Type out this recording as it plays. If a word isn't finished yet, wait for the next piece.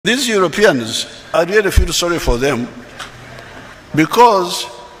These Europeans, I really feel sorry for them because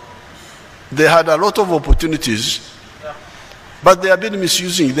they had a lot of opportunities, but they have been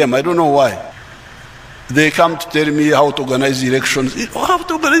misusing them. I don't know why. They come to tell me how to organize elections. How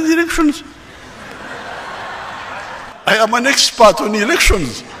to organize elections? I am an expert on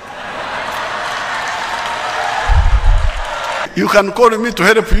elections. You can call me to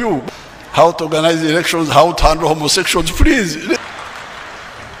help you. How to organize elections, how to handle homosexuals, please.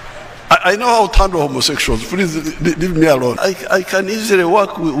 I know how to handle homosexuals. Please leave me alone. I can easily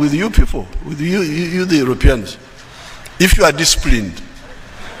work with you people, with you the Europeans, if you are disciplined.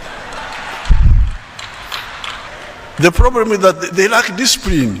 The problem is that they lack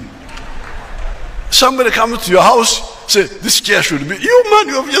discipline. Somebody comes to your house, say, this chair should be, you man,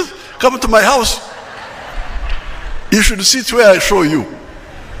 you have just come to my house. You should sit where I show you.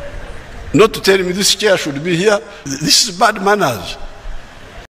 Not to tell me this chair should be here. This is bad manners.